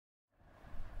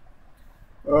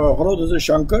Hello, this is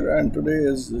Shankar, and today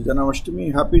is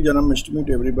Janamashtam. Happy Janamashtam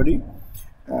to everybody.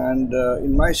 And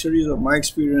in my series of my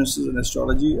experiences in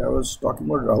astrology, I was talking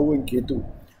about Rahu and Ketu.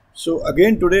 So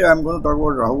again today I'm going to talk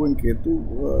about Rahu and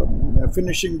Ketu,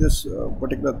 finishing this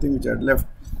particular thing which I had left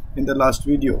in the last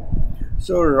video.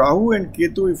 So Rahu and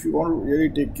Ketu, if you want to really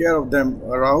take care of them,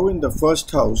 Rahu in the first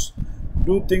house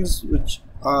do things which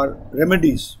are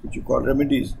remedies, which you call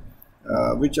remedies,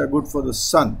 which are good for the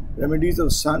sun. Remedies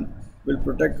of sun will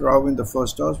protect Rahu in the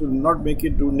first house, will not make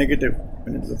it do negative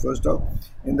when it is the first house.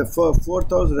 In the fourth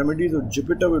house, remedies of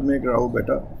Jupiter will make Rahu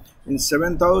better. In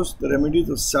 7th house, the remedies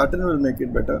of Saturn will make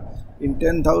it better. In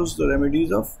 10th house, the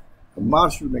remedies of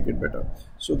Mars will make it better.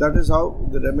 So that is how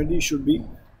the remedy should be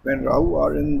when Rahu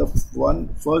are in the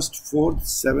 1st, 4th,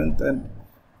 7th and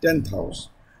 10th house.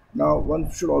 Now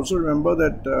one should also remember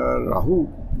that Rahu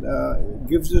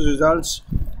gives his results,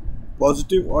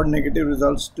 positive or negative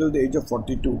results, till the age of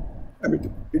 42. I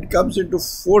mean, it comes into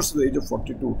force at the age of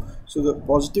 42. So the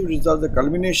positive results, the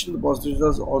culmination of the positive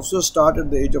results also start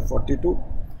at the age of 42.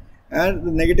 And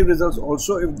the negative results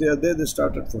also, if they are there, they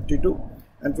start at 42.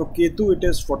 And for Ketu, it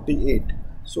is 48.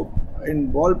 So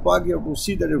in ballpark, you have to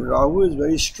see that if Rahu is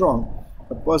very strong,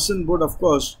 a person would, of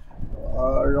course,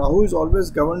 Rahu is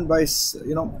always governed by,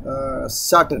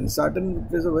 Saturn. Saturn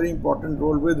plays a very important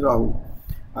role with Rahu.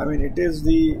 I mean, it is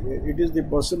the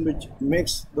person which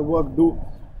makes the work do,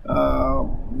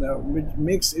 which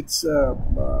makes its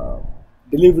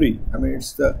delivery. I mean,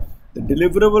 it's the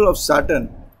deliverable of Saturn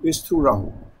is through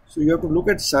Rahu. So you have to look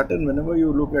at Saturn whenever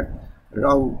you look at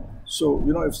Rahu. So,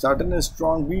 if Saturn is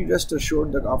strong, be rest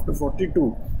assured that after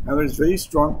 42, and when it's very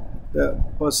strong, the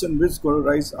person is going to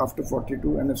rise after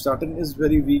 42. And if Saturn is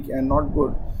very weak and not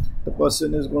good, the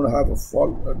person is going to have a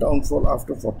downfall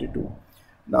after 42.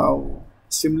 Now,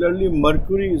 similarly,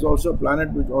 Mercury is also a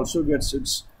planet which also gets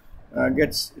its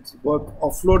work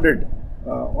offloaded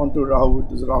onto Rahu.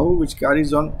 It is Rahu which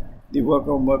carries on the work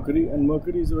of Mercury, and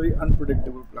Mercury is a very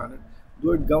unpredictable planet.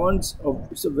 Though it governs,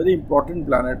 it's a very important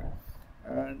planet,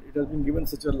 and it has been given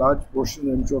such a large portion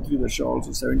in Chotri Dasha,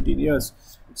 also 17 years.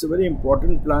 It's a very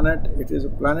important planet. It is a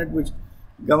planet which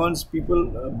governs people,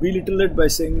 belittle it by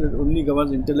saying that it only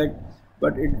governs intellect,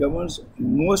 but it governs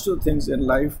most of the things in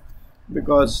life,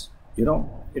 because it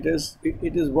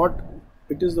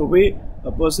is the way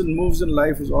a person moves in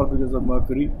life is all because of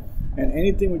Mercury. And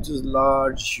anything which is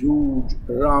large, huge,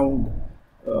 round,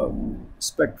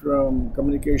 spectrum,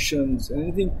 communications,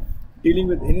 anything dealing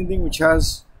with anything which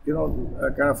has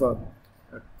a kind of a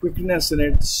quickness in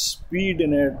it, speed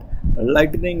in it,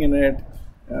 lightning in it,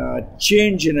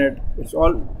 change in it, it's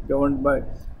all governed by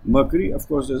Mercury. Of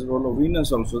course, there's a role of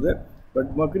Venus also there,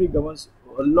 but Mercury governs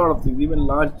a lot of things, even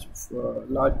large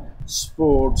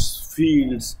sports,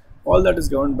 fields, all that is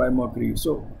governed by Mercury.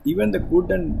 So even the good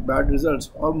and bad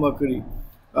results of Mercury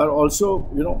are also,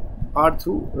 are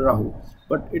through Rahu.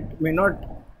 But it may not,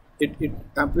 it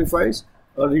amplifies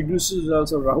or reduces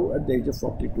results of Rahu at the age of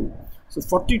 42. So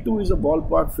 42 is a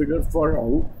ballpark figure for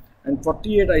Rahu, and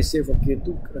 48 I say for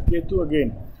Ketu. Ketu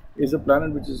again is a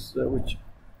planet which is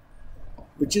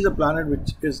a planet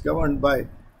which is governed by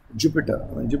Jupiter.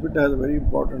 I mean, Jupiter has a very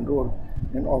important role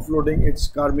in offloading its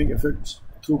karmic effects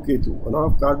through Ketu. A lot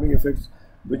of karmic effects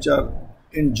which are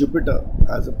in Jupiter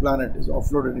as a planet is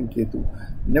offloaded in Ketu.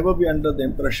 Never be under the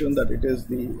impression that it is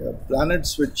the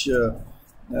planets which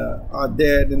are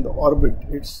there in the orbit.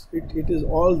 It is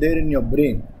all there in your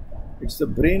brain. It's the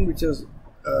brain which is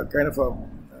kind of a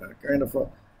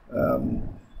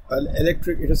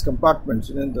electric. It has compartments.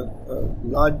 And in the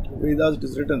large Vedas it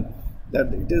is written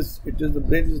that it is the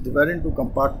brain is divided into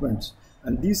compartments,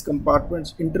 and these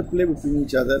compartments interplay between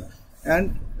each other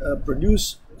and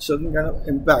produce certain kind of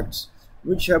impacts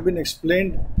which have been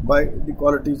explained by the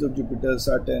qualities of Jupiter,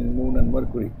 Saturn, Moon and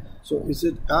Mercury. So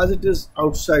as it is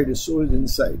outside, so is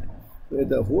inside.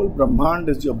 The whole Brahmand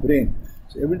is your brain.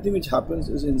 So everything which happens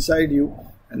is inside you,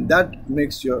 and that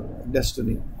makes your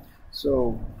destiny.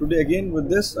 So today again with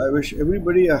this, I wish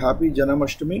everybody a happy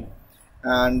Janamashtam.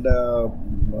 And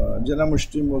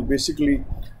Janamashtam was basically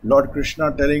Lord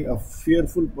Krishna telling a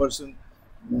fearful person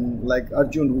like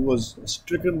Arjun, who was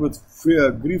stricken with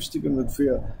fear, grief-stricken with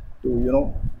fear,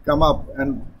 to come up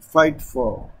and fight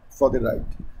for the right.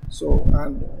 So,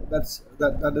 and that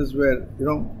is where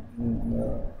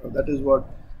that is what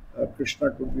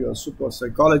Krishna could be, a super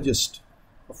psychologist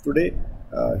of today.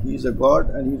 He is a god,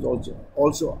 and he's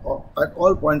also at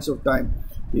all points of time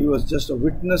he was just a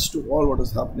witness to all what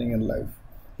is happening in life.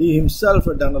 He himself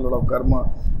had done a lot of karma,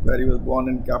 where he was born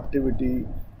in captivity,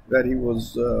 where he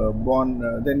was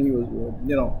then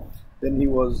he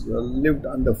was lived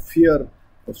under fear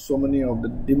of so many of the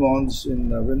demons in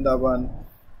Vrindavan,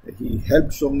 He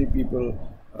helped so many people.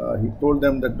 He told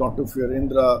them that not to fear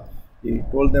Indra. He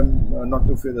told them not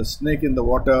to fear the snake in the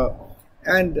water.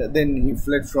 And then he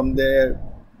fled from there,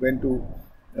 went to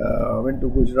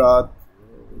Gujarat,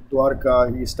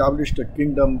 Dwarka. He established a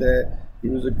kingdom there. He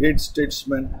was a great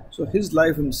statesman. So his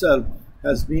life himself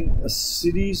has been a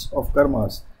series of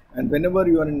karmas. And whenever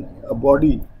you are in a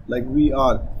body like we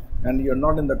are, and you are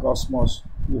not in the cosmos,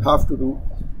 you have to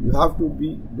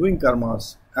be doing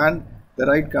karmas, and the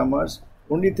right karmas.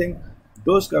 Only thing,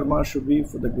 those karmas should be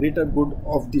for the greater good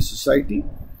of the society.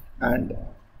 And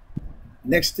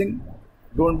next thing,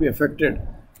 don't be affected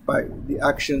by the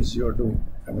actions you are doing.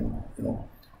 I mean,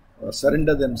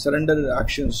 surrender the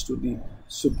actions to the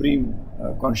supreme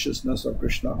consciousness of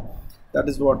Krishna. That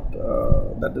is what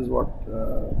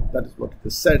it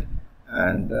is said,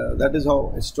 and that is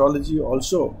how astrology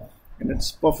also, in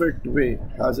its perfect way,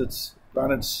 has its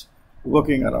planets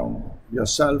working around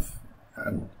yourself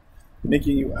and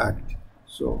making you act.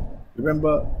 So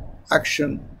remember,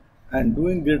 action and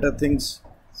doing greater things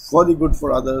for the good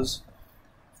for others,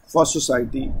 for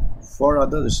society, for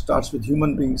others. It starts with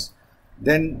human beings,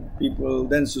 then people,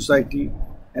 then society,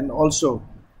 and also,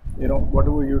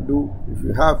 whatever you do, if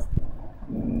you have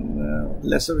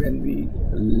less of envy,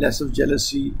 less of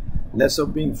jealousy, less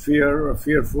of being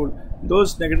fearful,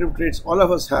 those negative traits all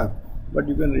of us have, but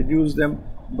you can reduce them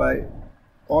by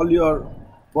all your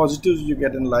positives you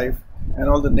get in life, and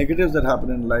all the negatives that happen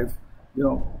in life,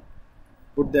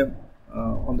 put them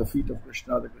on the feet of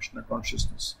Krishna, the Krishna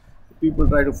consciousness. People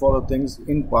try to follow things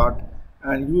in part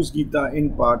and use Gita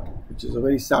in part, which is a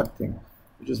very sad thing,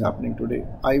 which is happening today,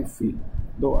 I feel,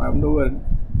 though I am nowhere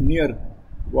near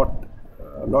what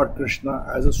Lord Krishna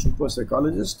as a super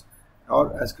psychologist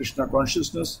or as Krishna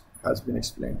consciousness has been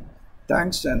explained.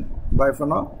 Thanks and bye for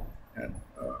now, and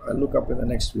I'll look up in the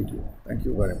next video. Thank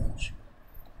you very much.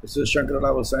 This is Shanker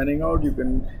Adawal signing out. You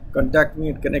can contact me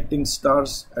at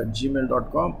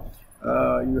connectingstars@gmail.com.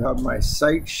 You have my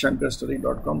site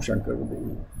shankarstudy.com, Shankar with the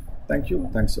E. Thank you.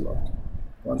 Thanks a lot.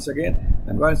 Once again,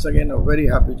 a very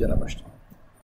happy Janamashtam.